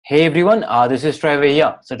Hey everyone, this is Trevor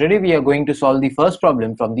here. So today we are going to solve the first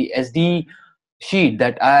problem from the SDE sheet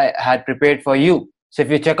that I had prepared for you. So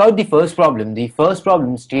if you check out the first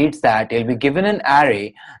problem states that you'll be given an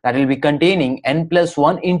array that will be containing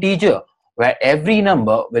n+1 integer where every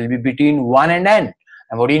number will be between 1 and n.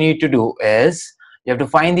 And what you need to do is you have to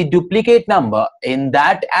find the duplicate number in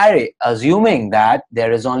that array, assuming that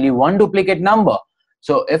there is only one duplicate number.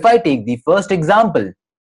 So if I take the first example,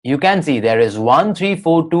 you can see there is 1, 3,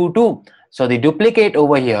 4, 2, 2. So the duplicate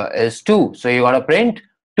over here is 2. So you got to print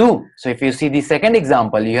 2. So if you see the second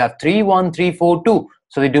example, you have 3, 1, 3, 4, 2.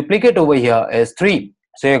 So the duplicate over here is 3.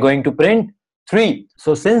 So you're going to print 3.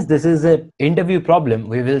 So since this is an interview problem,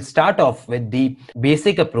 we will start off with the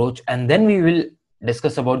basic approach and then we will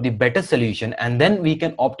discuss about the better solution, and then we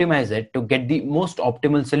can optimize it to get the most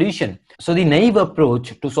optimal solution. So the naive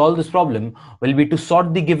approach to solve this problem will be to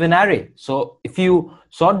sort the given array. So if you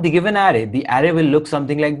sort the given array, the array will look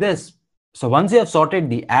something like this. So once you have sorted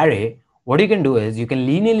the array, what you can do is you can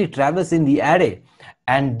linearly traverse in the array,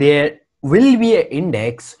 and there will be an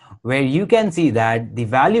index where you can see that the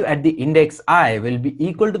value at the index I will be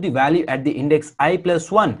equal to the value at the index I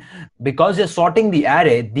plus 1. Because you're sorting the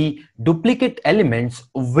array, the duplicate elements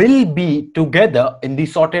will be together in the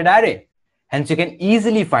sorted array. Hence, you can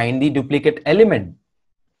easily find the duplicate element.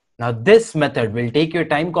 Now, this method will take your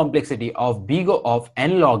time complexity of big O of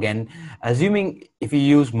n log n, assuming if you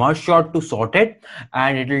use merge sort to sort it,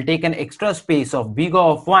 and it will take an extra space of big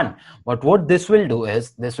O of 1. But what this will do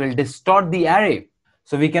is, this will distort the array.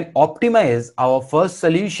 So we can optimize our first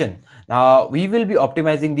solution. Now we will be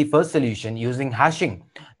optimizing the first solution using hashing.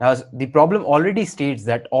 Now the problem already states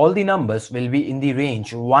that all the numbers will be in the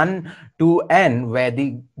range 1 to n, where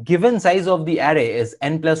the given size of the array is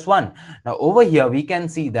n+1. Now over here we can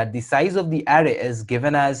see that the size of the array is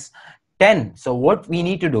given as 10. So what we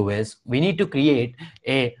need to do is we need to create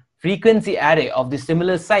a frequency array of the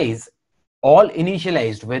similar size, all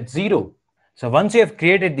initialized with 0. So once you have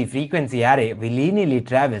created the frequency array, we linearly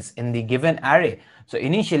traverse in the given array. So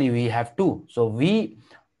initially we have 2. So we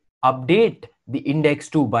update the index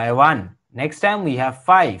 2 by 1. Next time we have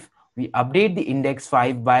 5. We update the index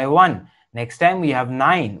 5 by 1. Next time we have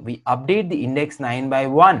 9. We update the index 9 by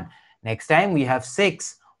 1. Next time we have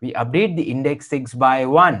 6. We update the index 6 by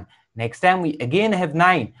 1. Next time we again have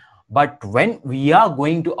 9. But when we are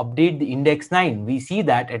going to update the index 9, we see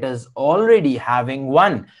that it is already having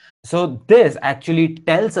 1. So this actually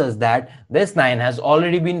tells us that this 9 has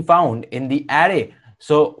already been found in the array.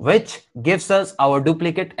 So which gives us our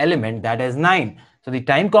duplicate element, that is 9. So the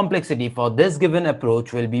time complexity for this given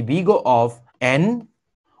approach will be big O of n,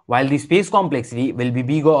 while the space complexity will be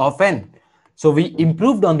big O of n. So we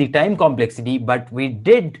improved on the time complexity, but we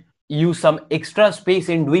did use some extra space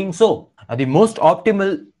in doing so. Now the most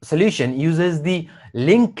optimal solution uses the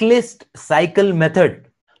linked list cycle method.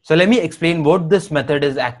 So let me explain what this method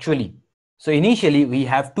is actually. So initially we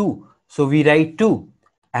have 2. So we write 2.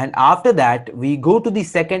 And after that we go to the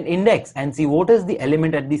second index and see what is the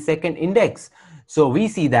element at the second index. So we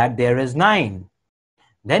see that there is 9.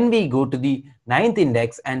 Then we go to the 9th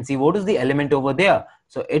index and see what is the element over there.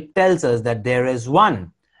 So it tells us that there is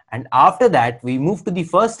 1. And after that we move to the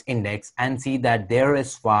first index and see that there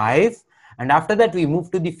is 5. And after that we move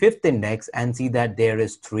to the 5th index and see that there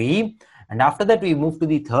is 3. And after that we move to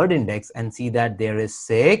the 3rd index and see that there is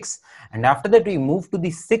 6. And after that we move to the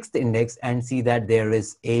 6th index and see that there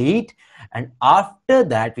is 8. And after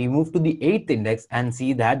that we move to the 8th index and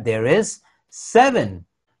see that there is 7.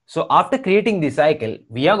 So after creating the cycle,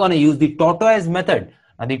 we are going to use the tortoise method.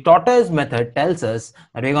 Now the tortoise method tells us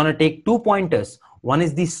that we're going to take 2 pointers. One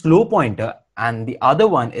is the slow pointer and the other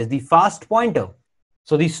one is the fast pointer.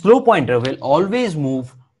 So the slow pointer will always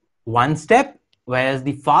move 1 step, whereas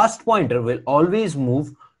the fast pointer will always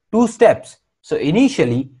move 2 steps. So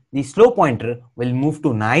initially the slow pointer will move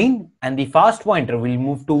to 9 and the fast pointer will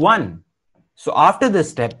move to 1. So after this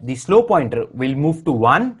step, the slow pointer will move to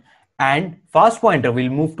 1 and fast pointer will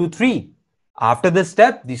move to 3. After this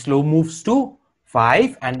step, the slow moves to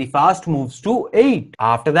 5 and the fast moves to 8.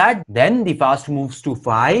 After that, then the fast moves to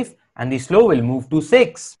 5 and the slow will move to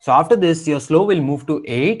 6. So after this, your slow will move to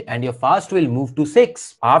 8 and your fast will move to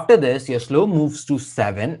 6. After this, your slow moves to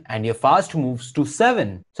 7 and your fast moves to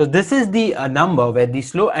 7. So this is the number where the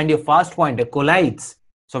slow and your fast pointer collides.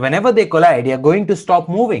 So whenever they collide, you're going to stop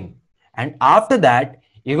moving. And after that,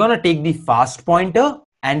 you're going to take the fast pointer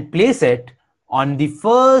and place it on the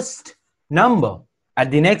first number. At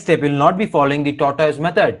the next step, you'll not be following the tortoise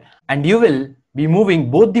method and you will be moving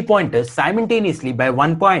both the pointers simultaneously by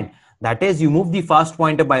 1 point. That is, you move the fast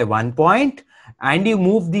pointer by 1 point and you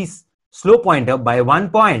move the slow pointer by 1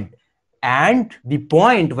 point. and the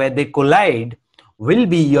point where they collide will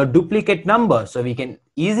be your duplicate number. So we can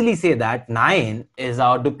easily say that 9 is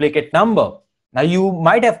our duplicate number. Now you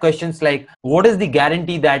might have questions like, what is the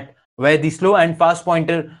guarantee that where the slow and fast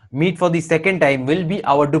pointer meet for the second time will be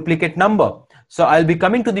our duplicate number? So I'll be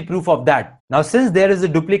coming to the proof of that. Now since there is a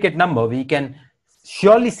duplicate number, we can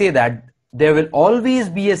surely say that there will always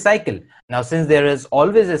be a cycle. Now since there is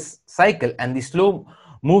always a cycle and the slow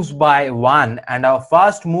moves by 1 and our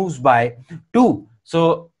fast moves by 2,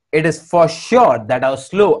 so it is for sure that our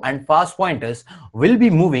slow and fast pointers will be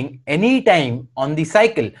moving anytime on the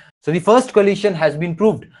cycle. So the first collision has been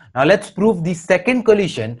proved. Now let's prove the second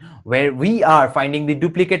collision, where we are finding the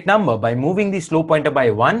duplicate number by moving the slow pointer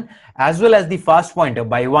by 1 as well as the fast pointer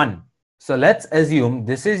by 1. So let's assume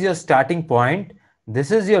this is your starting point,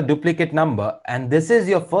 this is your duplicate number, and this is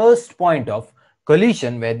your first point of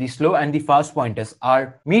collision where the slow and the fast pointers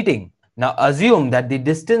are meeting. Now assume that the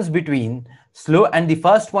distance between slow and the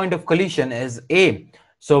fast point of collision is a.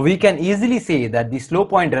 So we can easily say that the slow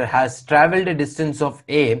pointer has traveled a distance of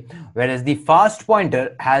a, whereas the fast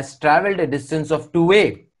pointer has traveled a distance of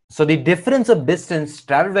 2a. So the difference of distance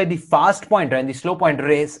traveled by the fast pointer and the slow pointer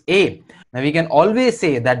is a. Now we can always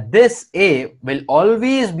say that this a will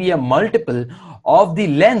always be a multiple of the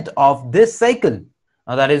length of this cycle.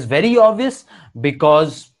 Now that is very obvious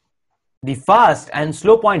because the fast and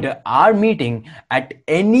slow pointer are meeting at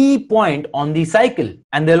any point on the cycle,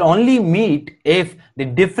 and they'll only meet if the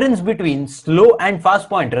difference between slow and fast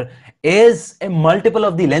pointer is a multiple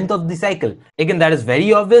of the length of the cycle. Again, that is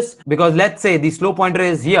very obvious because let's say the slow pointer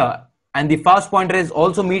is here and the fast pointer is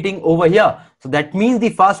also meeting over here. So that means the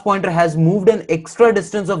fast pointer has moved an extra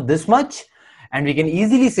distance of this much, and we can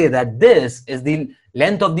easily say that this is the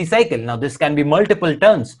length of the cycle. Now this can be multiple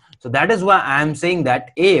turns. So that is why I am saying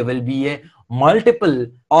that A will be a multiple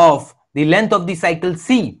of the length of the cycle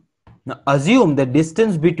C. Now assume the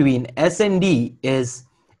distance between S and D is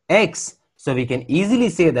X. So we can easily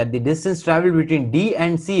say that the distance traveled between D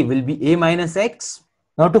and C will be A minus X.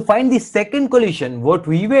 Now to find the second collision, what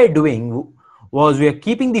we were doing was we are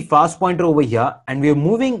keeping the fast pointer over here and we are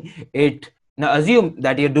moving it. Now assume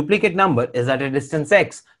that your duplicate number is at a distance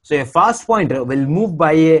X. So your fast pointer will move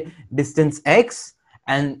by a distance X.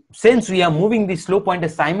 And since we are moving the slow pointer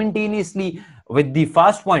simultaneously with the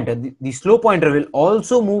fast pointer, the slow pointer will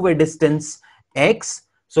also move a distance x.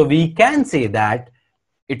 So we can say that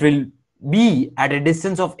it will be at a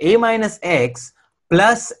distance of a minus x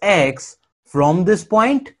plus x from this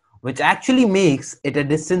point, which actually makes it a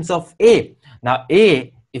distance of a. Now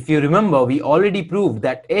a, if you remember, we already proved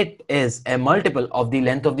that it is a multiple of the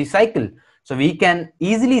length of the cycle. So we can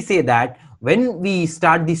easily say that when we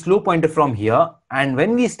start the slow pointer from here and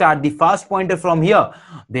when we start the fast pointer from here,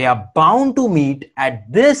 they are bound to meet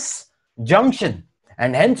at this junction,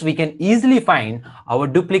 and hence we can easily find our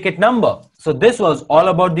duplicate number. So this was all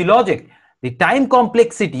about the logic. The time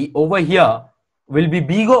complexity over here will be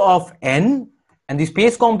big O of n, and the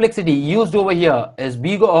space complexity used over here is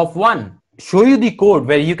big O of 1. Show you the code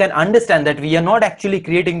where you can understand that we are not actually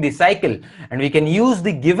creating the cycle, and we can use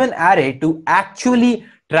the given array to actually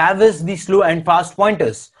traverse the slow and fast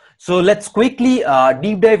pointers. So let's quickly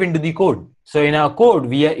deep dive into the code. So in our code,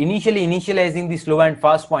 we are initially initializing the slow and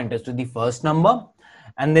fast pointers to the first number,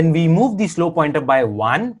 and then we move the slow pointer by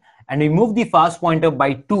 1 and we move the fast pointer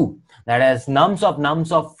by 2. That is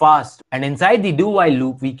nums of fast, and inside the do while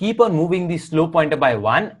loop we keep on moving the slow pointer by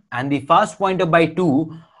 1 and the fast pointer by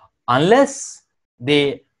 2 unless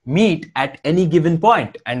they meet at any given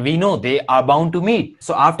point, and we know they are bound to meet.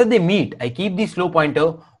 So after they meet, I keep the slow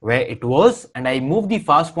pointer where it was and I move the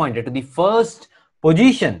fast pointer to the first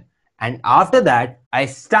position, and after that I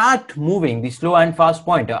start moving the slow and fast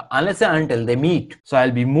pointer unless and until they meet. So I'll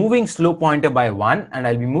be moving slow pointer by 1 and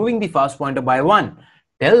I'll be moving the fast pointer by 1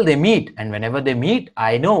 till they meet, and whenever they meet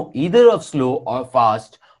I know either of slow or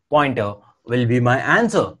fast pointer will be my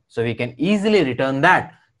answer. So we can easily return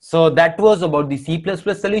that. So that was about the C++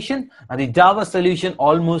 solution. Now the Java solution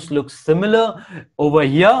almost looks similar over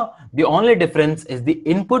here. The only difference is the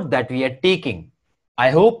input that we are taking. I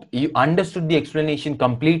hope you understood the explanation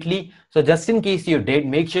completely. So just in case you did,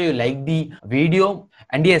 make sure you like the video,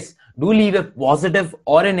 and yes, do leave a positive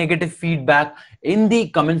or a negative feedback in the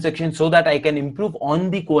comment section so that I can improve on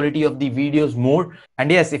the quality of the videos more. And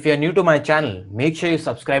yes, if you are new to my channel, make sure you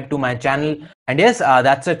subscribe to my channel. And yes,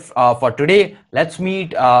 that's it for today. Let's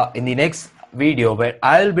meet in the next video where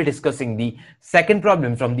I'll be discussing the second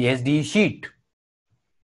problem from the SDE sheet.